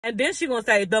And then she gonna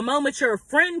say, the moment your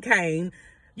friend came,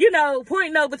 you know,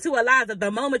 pointing over to Eliza,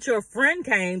 the moment your friend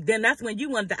came, then that's when you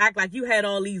wanted to act like you had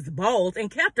all these balls, and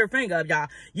kept her finger up, y'all.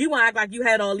 You want to act like you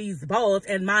had all these balls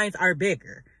and mines are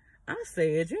bigger. I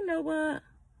said, you know what?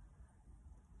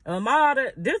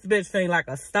 Amada, this bitch seemed like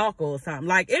a stalker or something.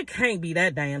 Like, it can't be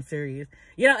that damn serious.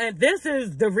 You know, and this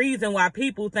is the reason why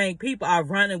people think people are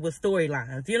running with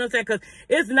storylines. You know what I'm saying? Because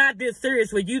it's not this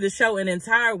serious for you to show an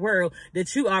entire world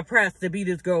that you are pressed to be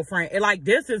this girlfriend. And, like,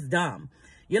 this is dumb.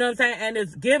 You know what I'm saying? And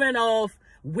it's giving off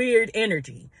weird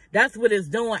energy. That's what it's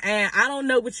doing. And I don't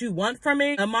know what you want from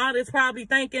me. Amada's probably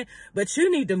thinking, but you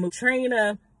need to move.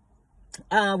 TRINA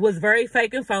was very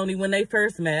fake and phony when they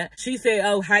first met. She said,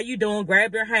 oh, how you doing?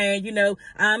 Grab your hand. You know,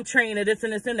 I'm TRINA, this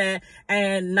and this and that.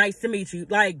 And nice to meet you.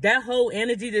 Like, that whole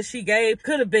energy that she gave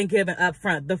could have been given up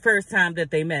front the first time that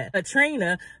they met. But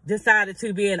TRINA decided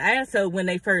to be an asshole when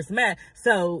they first met.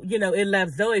 So, you know, it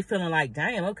left ZOEY feeling like,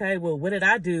 damn, okay, well, what did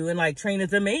I do? And like,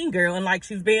 TRINA's a mean girl and like,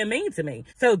 she's being mean to me.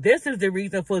 So this is the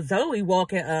reason for ZOEY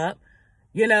walking up,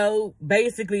 you know,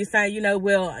 basically saying, you know,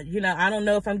 well, you know, I don't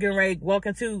know if I'm getting ready to walk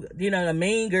into, you know, the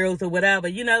mean girls or whatever,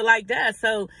 you know, like that.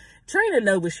 So TRINA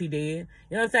know what she did.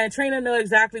 You know what I'm saying? TRINA know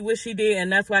exactly what she did, and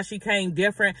that's why she came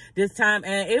different this time.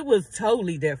 And it was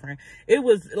totally different. It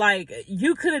was like,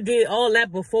 you could have did all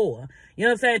that before. You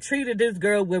know what I'm saying? Treated this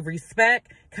girl with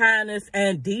respect, kindness,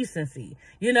 and decency.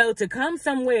 You know, to come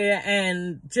somewhere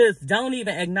and just don't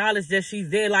even acknowledge that she's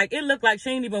there. Like, it looked like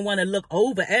she didn't even want to look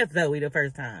over at ZOEY the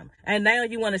first time. And now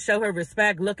you want to show her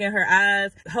respect, look in her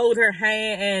eyes, hold her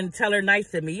hand, and tell her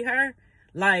nice to meet her?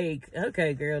 Like,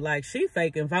 okay, girl, like, she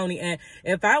fake and phony. And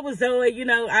if I was ZOEY, you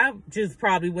know, I just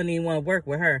probably wouldn't even want to work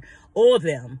with her or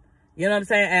them. You know what I'm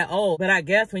saying? At all. But I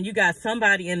guess when you got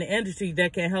somebody in the industry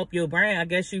that can help your brand, I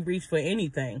guess you reach for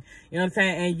anything. You know what I'm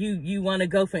saying? And you want to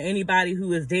go for anybody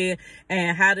who is there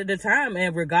and had at the time.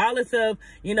 And regardless of,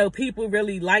 you know, people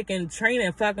really liking TRINA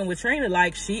and fucking with TRINA,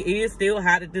 like, she is still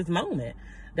hot at this moment.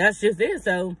 That's just it.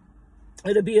 So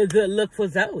it'll be a good look for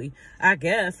ZOEY, I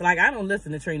guess. Like, I don't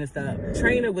listen to TRINA stuff.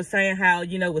 TRINA was saying how,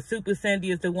 you know, with Super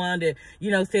Cindy is the one that,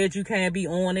 you know, said you can't be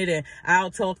on it and I'll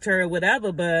talk to her or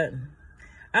whatever. But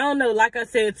I don't know. Like I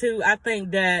said, too, I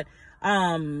think that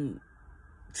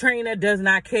TRINA does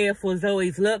not care for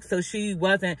ZOEY's look, so she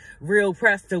wasn't real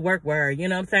pressed to work with her. You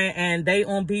know what I'm saying? And they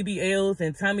on BBLs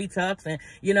and tummy tucks and,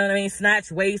 you know what I mean,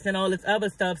 snatch waist and all this other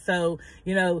stuff. So,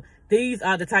 you know, these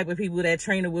are the type of people that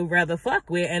TRINA would rather fuck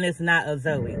with, and it's not a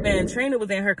ZOEY. And TRINA was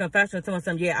in her confessional telling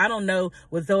some, yeah, I don't know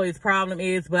what ZOEY's problem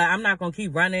is, but I'm not going to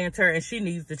keep running into her, and she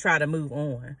needs to try to move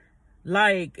on.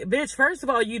 Like, bitch, first of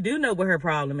all, you do know what her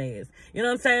problem is. You know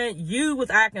what I'm saying? You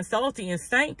was acting salty and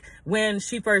stank when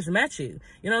she first met you.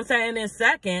 You know what I'm saying? And then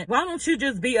second, why don't you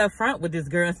just be upfront with this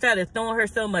girl instead of throwing her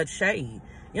so much shade?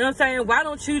 You know what I'm saying? Why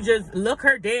don't you just look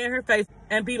her dead in her face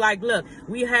and be like, look,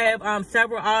 we have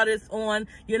several artists on,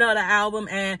 you know, the album,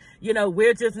 and, you know,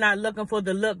 we're just not looking for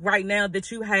the look right now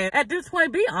that you have. At this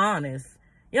point, be honest.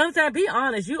 You know what I'm saying? Be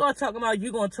honest. You are talking about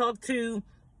you going to talk to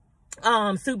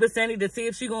Super Cindy to see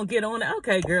if she gonna get on it.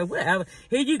 Okay, girl, whatever.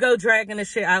 Here you go dragging the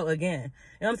shit out again.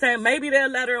 You know what I'm saying? Maybe they'll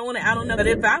let her on it. I don't know. But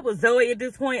if I was ZOEY at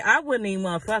this point, I wouldn't even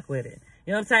want to fuck with it.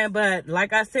 You know what I'm saying? But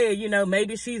like I said, you know,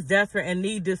 maybe she's desperate and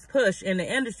need this push in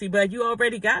the industry, but you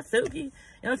already got Suki. You know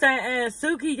what I'm saying? And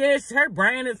Suki, yes, her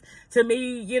brand is, to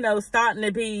me, you know, starting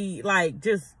to be like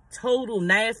just total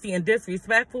nasty and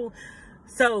disrespectful.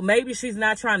 So maybe she's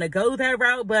not trying to go that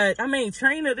route, but I mean,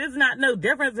 TRINA, there's not no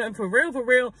difference. And for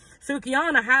real,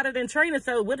 Sukihana hotter than TRINA.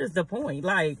 So what is the point?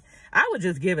 Like, I would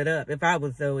just give it up if I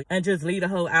was ZOEY and just leave the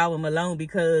whole album alone,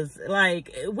 because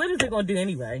like, what is it going to do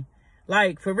anyway?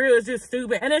 Like, for real, it's just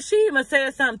stupid. And then she even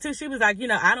said something too. She was like, you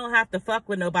know, I don't have to fuck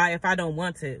with nobody if I don't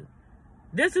want to.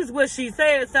 This is what she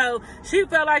said. So she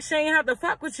felt like she ain't have to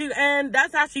fuck with you, and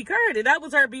that's how she curved it. That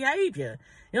was her behavior.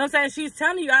 You know what I'm saying? She's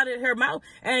telling you out of her mouth,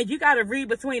 and you got to read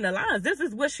between the lines. This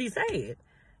is what she said.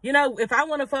 You know, if I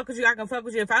want to fuck with you, I can fuck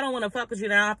with you. If I don't want to fuck with you,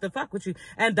 then I don't have to fuck with you.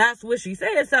 And that's what she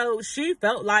said. So she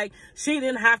felt like she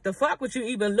didn't have to fuck with you,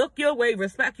 even look your way,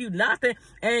 respect you, nothing.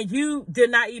 And you did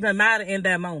not even matter in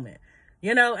that moment.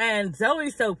 You know, and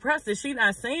ZOEY's so pressed that she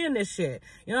not saying this shit.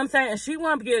 You know what I'm saying? And she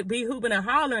want to be hooping and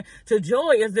hollering to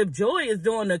Joy as if Joy is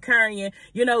doing the carrying,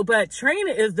 you know, but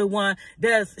TRINA is the one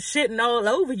that's shitting all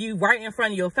over you right in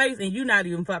front of your face, and you not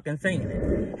even fucking seeing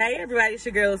it. Hey, everybody, it's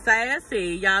your girl,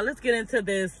 Sassy. Y'all, let's get into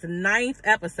this 9th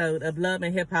episode of Love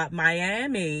and Hip Hop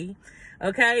Miami.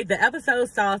 Okay, the episode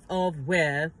starts off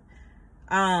with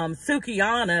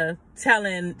Sukihana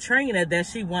telling TRINA that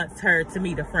she wants her to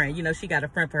meet a friend. You know, she got a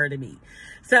friend for her to meet.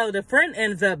 So the friend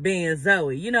ends up being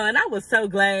ZOEY, you know, and I was so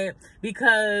glad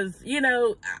because, you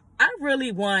know, I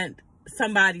really want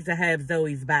somebody to have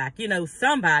Zoe's back, you know,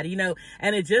 somebody, you know,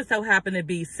 and it just so happened to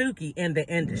be Suki in the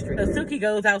industry. So Suki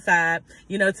goes outside,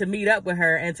 you know, to meet up with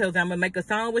her and tells her, I'm gonna make a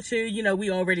song with you. You know, we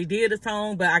already did a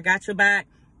song, but I got your back.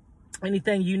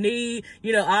 Anything you need,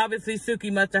 you know, obviously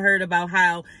Suki must have heard about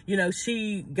how, you know,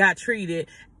 she got treated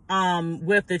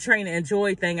with the TRINA and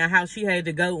ZOEY thing, and how she had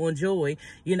to go on ZOEY,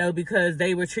 you know, because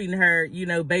they were treating her, you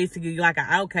know, basically like an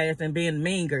outcast and being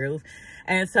mean girls.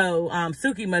 And so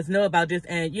Suki must know about this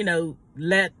and, you know,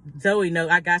 let ZOEY know,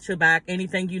 I got your back.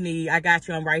 Anything you need, I got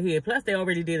you. I'm right here. Plus, they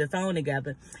already did a song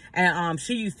together. And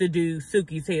she used to do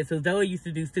Suki's hair. So ZOEY used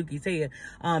to do Suki's hair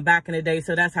back in the day.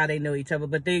 So that's how they know each other.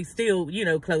 But they still, you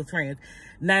know, close friends.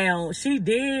 Now, she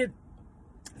did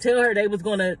tell her they was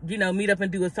gonna, you know, meet up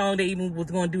and do a song. They even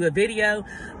was gonna do a video,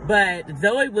 but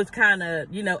ZOEY was kind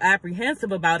of, you know,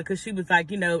 apprehensive about it, because she was like,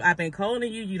 you know, I've been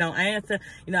calling you, you don't answer,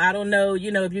 you know, I don't know,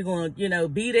 you know, if you're gonna, you know,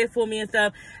 be there for me and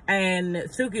stuff. And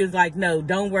Suki is like, no,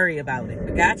 don't worry about it,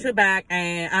 I got your back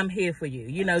and I'm here for you,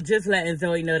 you know, just letting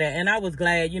ZOEY know that. And I was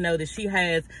glad, you know, that she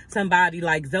has somebody,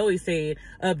 like ZOEY said,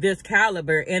 of this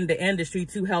caliber in the industry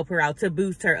to help her out, to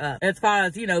boost her up as far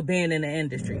as, you know, being in the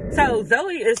industry. So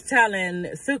ZOEY is telling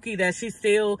Suki that she's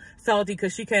still salty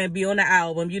because she can't be on the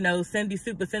album. You know, Cindy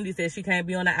said she can't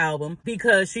be on the album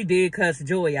because she did cuss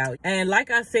Joy out. And like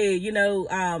I said, you know,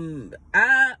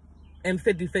 I am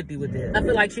 50-50 with this. I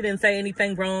feel like she didn't say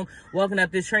anything wrong walking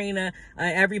up to TRINA.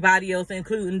 Everybody else,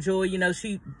 including Joy, you know,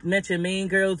 she mentioned mean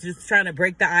girls, just trying to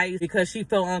break the ice because she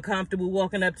felt uncomfortable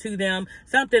walking up to them.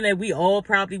 Something that we all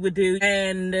probably would do.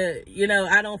 And, you know,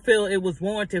 I don't feel it was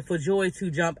warranted for Joy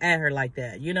to jump at her like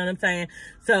that. You know what I'm saying?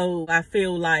 So I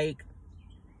feel like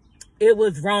it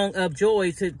was wrong of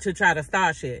Joy to try to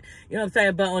start shit. You know what I'm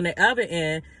saying? But on the other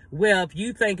end, well, if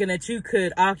you thinking that you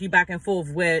could argue back and forth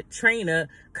with TRINA,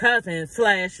 cousin /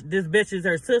 this bitch is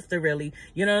her sister, really,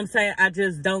 you know what I'm saying? I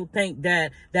just don't think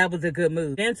that that was a good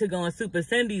move. Then to go in Super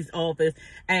Cindy's office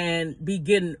and be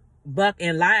getting buck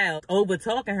and loud over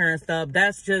talking her and stuff,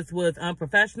 that's just was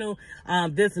unprofessional.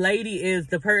 This lady is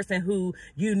the person who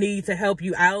you need to help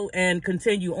you out and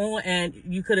continue on, and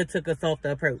you could have took a softer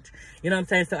approach, you know what I'm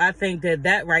saying? So I think that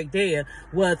that right there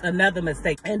was another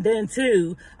mistake. And then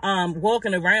too,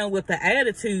 walking around with the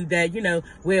attitude that, you know,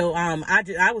 well,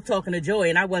 I was talking to Joy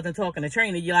and I wasn't talking to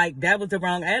TRINA. You like, that was the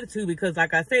wrong attitude, because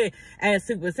like I said, and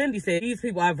Super Cindy said, these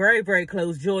people are very, very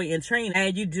close, Joy and TRINA,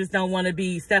 and you just don't want to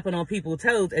be stepping on people's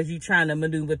toes as you trying to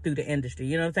maneuver through the industry,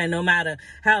 you know what I'm saying? No matter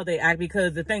how they act,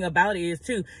 because the thing about it is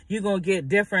too, you're gonna get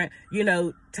different, you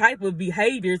know, type of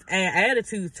behaviors and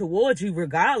attitudes towards you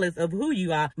regardless of who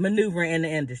you are maneuvering in the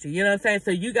industry, you know what I'm saying?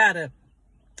 So you gotta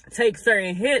take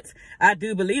certain hits. I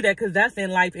do believe that, because that's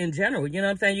in life in general, you know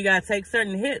what I'm saying? You gotta take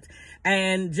certain hits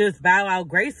and just bow out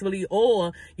gracefully,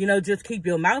 or, you know, just keep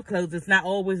your mouth closed. It's not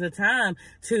always a time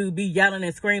to be yelling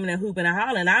and screaming and hooping and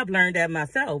hollering. I've learned that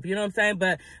myself, you know what I'm saying?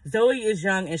 But ZOEY is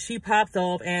young and she pops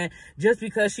off, and just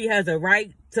because she has a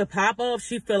right to pop off,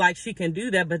 she feel like she can do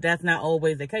that, but that's not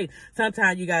always the case.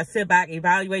 Sometimes you gotta sit back,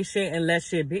 evaluate shit, and let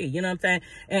shit be, you know what I'm saying?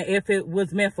 And if it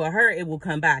was meant for her, it will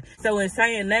come back. So in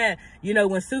saying that, you know,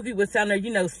 when Suki was telling her,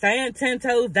 you know, stand 10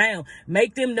 toes down,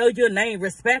 make them know your name,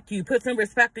 respect you, put some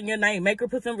respect in your name, make her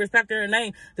put some respect in her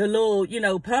name, the little, you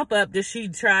know, pump up that she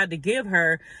tried to give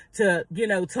her to, you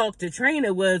know, talk to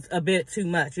TRINA was a bit too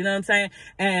much, you know what I'm saying?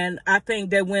 And I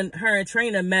think that when her and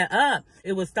TRINA met up,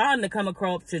 it was starting to come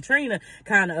across to TRINA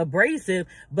kind of abrasive,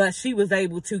 but she was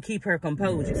able to keep her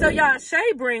composure. So y'all,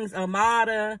 Shay brings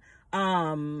Amada,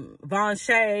 Von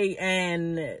Shay,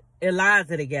 and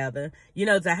Eliza together, you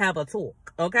know, to have a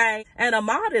talk, okay? And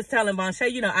Amada is telling Von Shay,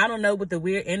 you know, I don't know what the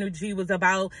weird energy was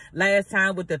about last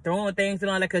time with the throwing things and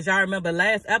all that, because y'all remember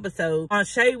last episode, Von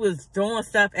Shay was throwing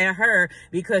stuff at her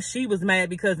because she was mad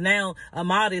because now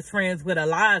Amada is friends with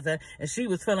Eliza, and she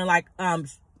was feeling like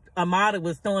Amada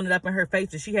was throwing it up in her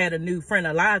face that she had a new friend,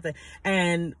 Eliza,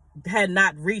 and had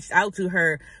not reached out to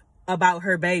her about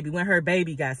her baby when her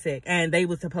baby got sick, and they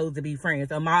were supposed to be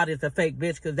friends. Amada's a fake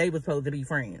bitch because they were supposed to be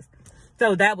friends.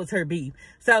 So that was her beef.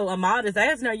 So Amada's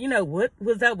asking her, you know, what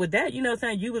was up with that? You know what I'm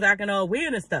saying? You was acting all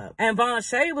weird and stuff. And Von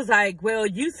Shay was like, well,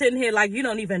 you sitting here like you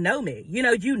don't even know me. You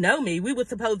know me. We were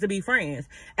supposed to be friends.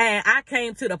 And I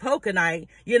came to the poker night,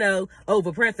 you know,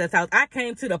 over Princess House. I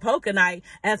came to the poker night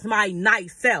as my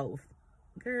nice self.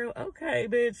 Girl, okay,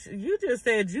 bitch. You just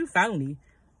said you phony.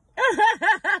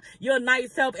 your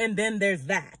nice self, and then there's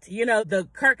that, you know, the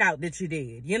kirk out that you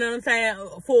did, you know what I'm saying,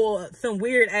 for some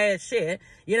weird ass shit,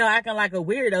 you know, acting like a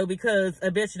weirdo because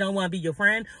a bitch don't want to be your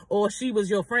friend, or she was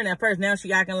your friend at first, now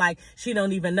she acting like she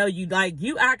don't even know you, like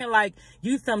you acting like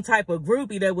you some type of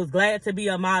groupie that was glad to be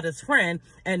Amada's friend,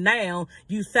 and now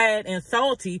you sad and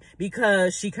salty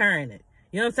because she current it.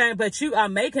 You know what I'm saying? But you are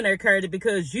making her curd it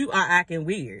because you are acting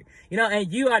weird, you know,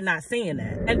 and you are not seeing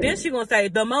that. And then she gonna say,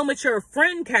 the moment your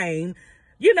friend came,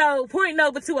 you know, pointing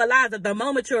over to Eliza, the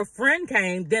moment your friend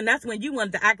came, then that's when you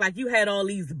wanted to act like you had all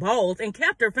these balls, and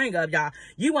kept her finger up, y'all.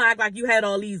 You want to act like you had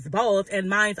all these balls and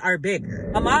mines are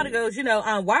bigger. Amada goes, you know,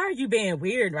 why are you being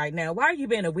weird right now? Why are you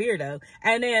being a weirdo?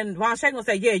 And then Von Shay gonna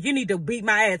say, yeah, you need to beat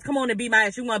my ass. Come on and beat my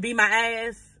ass. You want to beat my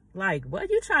ass? Like, what?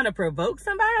 You trying to provoke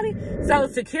somebody? So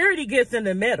security gets in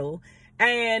the middle,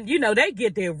 and, you know, they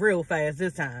get there real fast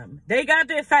this time. They got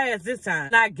there fast this time.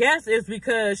 And I guess it's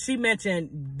because she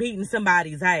mentioned beating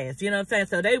somebody's ass. You know what I'm saying?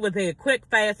 So they were there quick,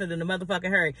 faster than the motherfucking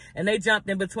hurry. And they jumped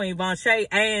in between Von Shay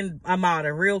and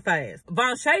Amada real fast.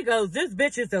 Von Shay goes, this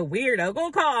bitch is a weirdo.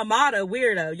 Gonna call Amada a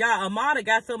weirdo. Y'all, Amada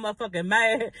got so motherfucking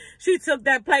mad. She took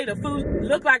that plate of food,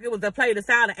 looked like it was a plate of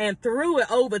salad, and threw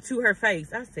it over to her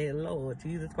face. I said, Lord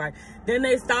Jesus Christ. Then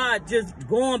they start just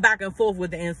going back and forth with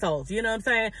the insults. You know what I'm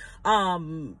saying?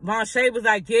 Von Shay was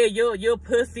like, yeah, your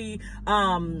pussy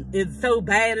is so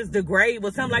bad it's the grave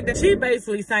or something like that. She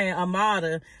basically saying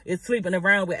Amada is sleeping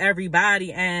around with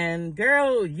everybody, and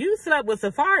girl, you slept with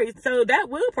Safari, so that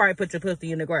will probably put your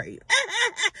pussy in the grave.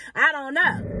 I don't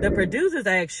know. The producers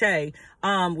asked Shay,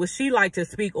 would she like to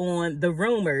speak on the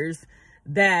rumors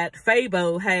that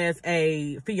Fabo has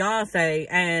a fiance,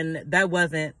 and that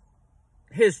wasn't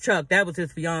his truck, that was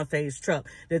his fiance's truck,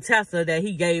 the Tesla that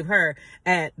he gave her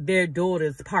at their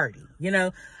daughter's party, you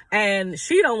know. And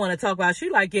she don't want to talk about it. She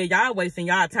like, yeah, y'all wasting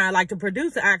y'all time. Like, the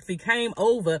producer actually came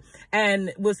over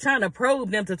and was trying to probe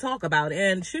them to talk about it,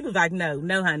 and she was like, no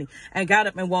honey, and got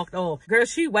up and walked off. Girl,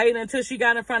 she waited until she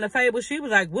got in front of Fable. She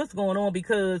was like, what's going on?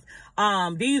 Because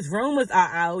these rumors are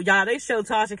out, y'all. They show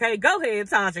Tasha K. Go ahead,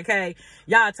 Tasha K.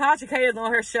 Y'all, Tasha K is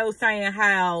on her show saying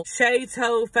how Shay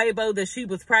told Fabo that she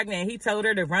was pregnant, and he told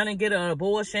her to run and get an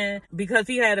abortion because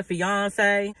he had a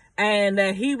fiance, and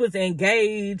that he was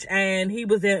engaged, and he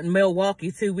was in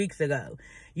Milwaukee 2 weeks ago,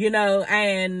 you know.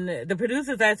 And the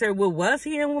producers asked her, well, was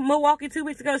he in Milwaukee 2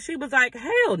 weeks ago? She was like,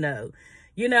 hell no,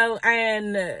 you know.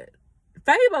 And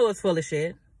Fabo is full of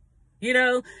shit, you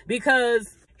know,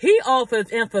 because he offers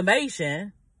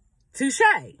information to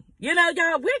Shay. You know,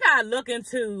 y'all, we gotta look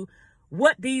into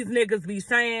what these niggas be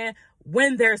saying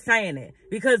when they're saying it,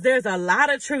 because there's a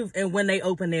lot of truth in when they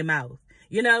open their mouth.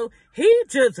 You know, he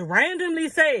just randomly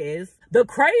says, the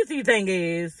crazy thing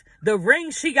is, the ring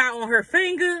she got on her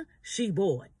finger, she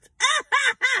bought.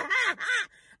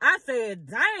 I said,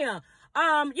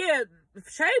 damn. Yeah,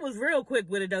 Shay was real quick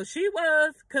with it, though. She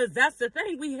was, because that's the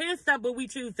thing. We hear stuff, but we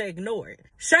choose to ignore it.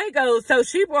 Shay goes, so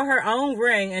she bought her own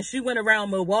ring, and she went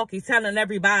around Milwaukee telling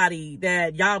everybody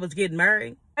that y'all was getting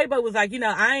married. Fabo was like, you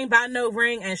know, I ain't bought no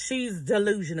ring, and she's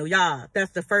delusional, y'all.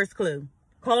 That's the first clue.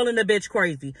 Calling the bitch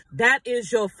crazy. That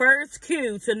is your first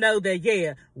cue to know that,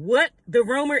 yeah, what the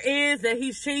rumor is that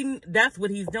he's cheating, that's what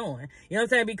he's doing. You know what I'm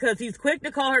saying? Because he's quick to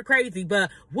call her crazy,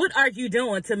 but what are you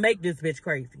doing to make this bitch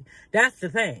crazy? That's the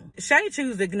thing. Shay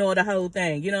chooses to ignore the whole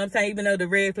thing. You know what I'm saying? Even though the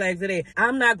red flags are there.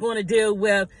 I'm not going to deal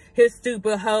with his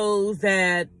stupid hoes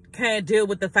that can't deal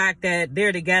with the fact that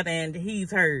they're together and he's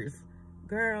hers.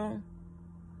 Girl.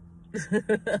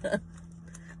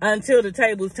 Until the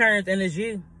tables turns and it's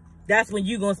you. That's when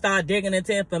you going to start digging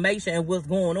into information and what's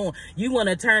going on. You want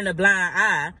to turn a blind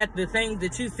eye at the things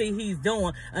that you see he's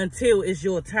doing until it's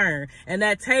your turn. And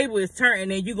that table is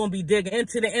turning, and you're going to be digging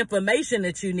into the information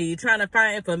that you need, trying to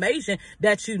find information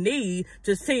that you need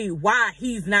to see why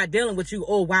he's not dealing with you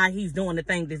or why he's doing the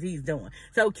thing that he's doing.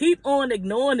 So keep on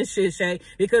ignoring the shit, Shay,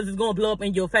 because it's going to blow up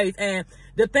in your face. And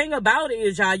the thing about it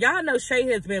is, y'all know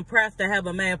Shay has been pressed to have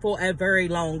a man for a very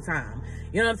long time.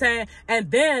 You know what I'm saying? And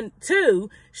then, too,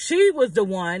 she was the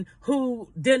one who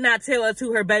did not tell us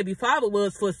who her baby father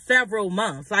was for several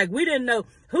months. Like, we didn't know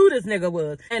who this nigga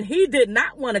was. And he did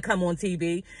not want to come on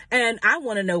TV. And I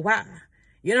want to know why.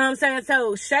 You know what I'm saying?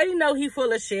 So Shay know he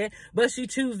full of shit, but she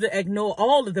chooses to ignore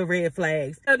all of the red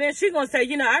flags. So then she gonna say,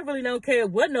 you know, I really don't care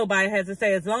what nobody has to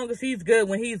say as long as he's good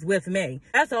when he's with me.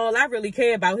 That's all I really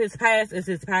care about. His past is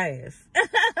his past.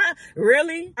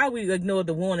 Really? How we ignore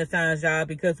the warning signs, y'all,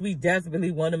 because we desperately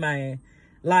want a man.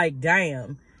 Like,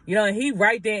 damn. You know, and he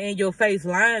right there in your face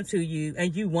lying to you,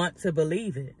 and you want to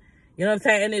believe it. You know what I'm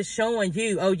saying? And it's showing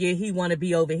you, oh yeah, he want to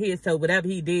be over here, so whatever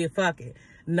he did, fuck it.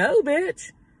 No,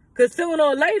 bitch. Because sooner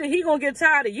or later, he gonna get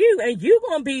tired of you, and you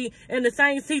gonna be in the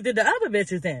same seat that the other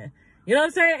bitches in. You know what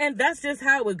I'm saying? And that's just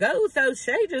how it goes. So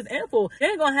Shay just info. They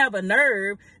ain't gonna have a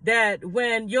nerve that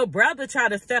when your brother try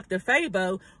to step to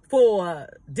Fabo for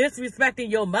disrespecting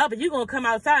your mother, you gonna come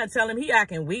outside and tell him he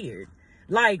acting weird.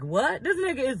 Like, what? This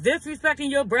nigga is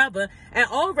disrespecting your brother and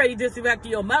already disrespecting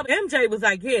your mother. MJ was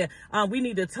like, yeah, we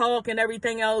need to talk and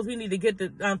everything else. We need to get the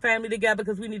family together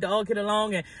because we need to all get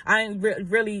along. And I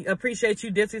really appreciate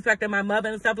you disrespecting my mother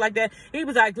and stuff like that. He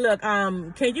was like, look,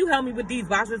 can you help me with these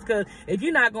boxes? Because if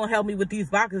you're not going to help me with these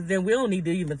boxes, then we don't need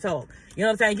to even talk. You know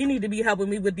what I'm saying? You need to be helping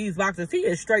me with these boxes. He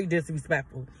is straight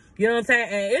disrespectful. You know what I'm saying?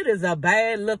 And it is a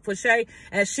bad look for Shay.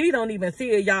 And she don't even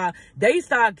see it, y'all. They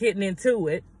start getting into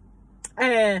it.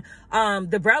 And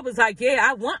the bro was like, yeah,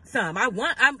 I want some.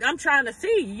 I'm trying to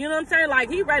see. You know what I'm saying?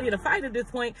 Like, he ready to fight at this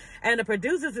point. And the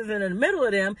producers is in the middle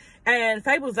of them. And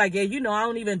Fable's like, yeah, you know, I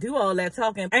don't even do all that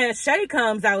talking. And Shay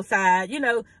comes outside, you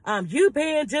know, you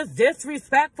being just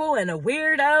disrespectful and a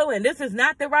weirdo. And this is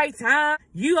not the right time.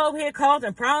 You over here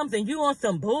causing problems and you on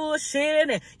some bullshit.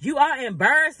 And you are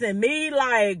embarrassing me.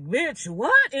 Like, bitch,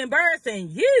 what? Embarrassing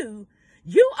you?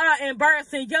 You are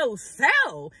embarrassing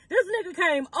yourself. This nigga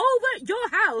came over your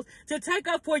house to take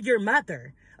up for your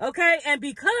mother. Okay? And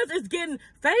because it's getting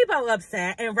Fabo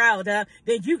upset and riled up,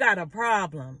 then you got a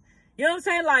problem. You know what I'm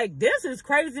saying? Like, this is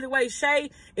crazy the way Shay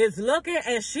is looking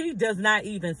and she does not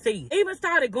even see. Even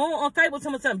started going on Fabo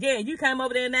telling something. Yeah, you came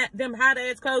over there in them hot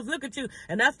ass clothes. Look at you.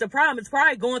 And that's the problem. It's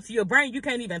probably going to your brain. You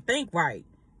can't even think right.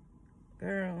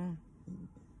 Girl.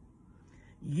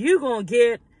 You gonna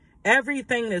get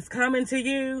everything that's coming to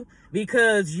you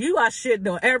because you are shitting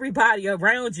on everybody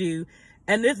around you,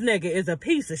 and this nigga is a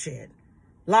piece of shit.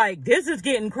 Like, this is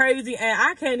getting crazy, and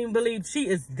I can't even believe she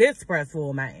is this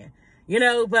pressful, man. You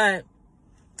know, but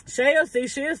she'll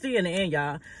see in the end,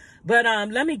 y'all. But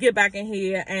let me get back in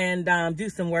here and do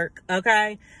some work,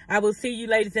 okay? I will see you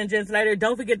ladies and gents later.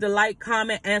 Don't forget to like,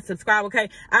 comment, and subscribe, okay?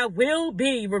 I will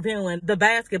be reviewing The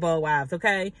Basketball Wives,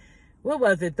 okay? What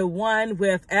was it? The one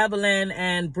with Evelyn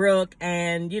and Brooke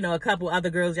and, you know, a couple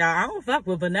other girls, y'all. I don't fuck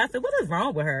with Vanessa. What is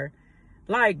wrong with her?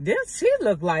 Like, this, she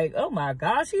looked like, oh my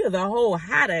gosh, she is a whole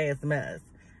hot ass mess.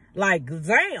 Like,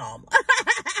 damn.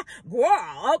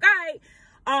 Girl, okay?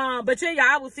 But yeah, y'all,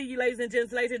 I will see you ladies and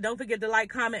gents later. Don't forget to like,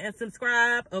 comment, and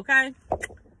subscribe, okay?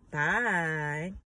 Bye.